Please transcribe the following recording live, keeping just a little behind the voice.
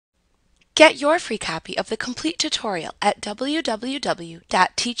Get your free copy of the complete tutorial at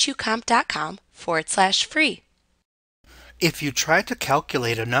www.teachucomp.com/free. If you try to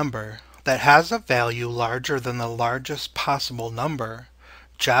calculate a number that has a value larger than the largest possible number,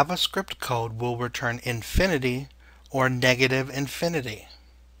 JavaScript code will return infinity or negative infinity.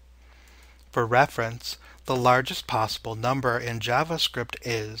 For reference, the largest possible number in JavaScript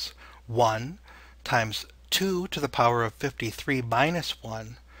is 1 times 2 to the power of 53 minus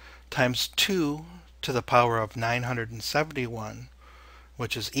 1 times 2 to the power of 971,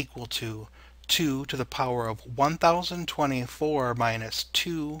 which is equal to 2 to the power of 1024 minus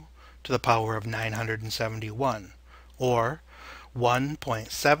 2 to the power of 971, or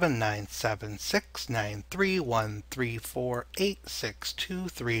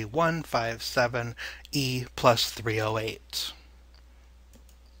 1.7976931348623157 plus 308.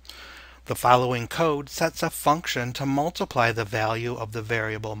 The following code sets a function to multiply the value of the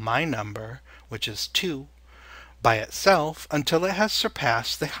variable myNumber, which is 2, by itself until it has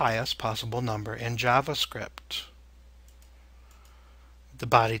surpassed the highest possible number in JavaScript. The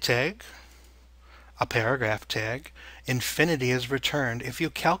body tag, a paragraph tag, infinity is returned if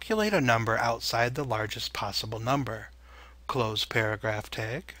you calculate a number outside the largest possible number. Close paragraph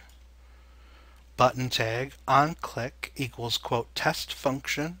tag. Button tag, onClick equals quote test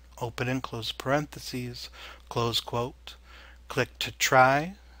function, open and close parentheses, close quote. Click to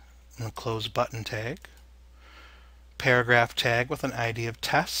try, and close button tag. Paragraph tag with an ID of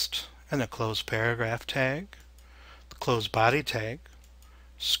test and a close paragraph tag. The close body tag.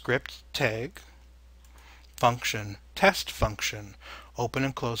 Script tag. Function, test function, open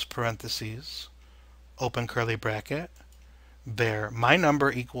and close parentheses, open curly bracket, var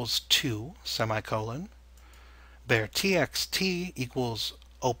myNumber equals 2, semicolon, var txt equals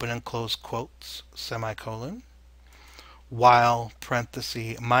open and close quotes, semicolon, while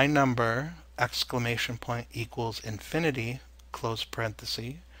parenthesis myNumber exclamation point equals infinity, close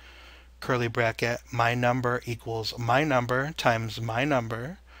parenthesis, curly bracket myNumber equals myNumber times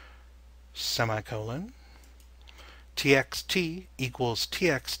myNumber, semicolon, txt equals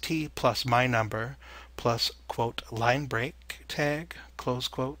txt plus myNumber plus quote line break tag, close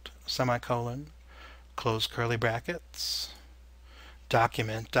quote, semicolon, close curly brackets,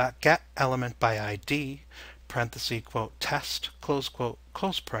 document.getElementById, parenthesis quote test, close quote,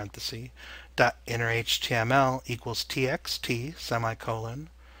 close parenthesis, .innerHTML equals txt, semicolon,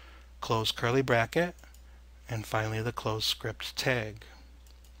 close curly bracket, and finally the close script tag.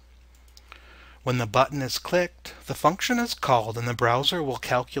 When the button is clicked, the function is called and the browser will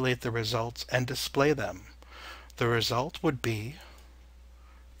calculate the results and display them. The result would be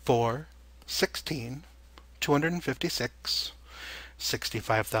 4, 16, 256,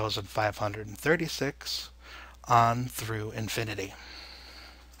 65,536, on through infinity.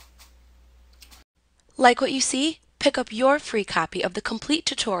 Like what you see? Pick up your free copy of the complete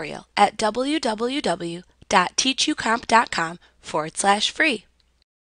tutorial at www.teachucomp.com/free.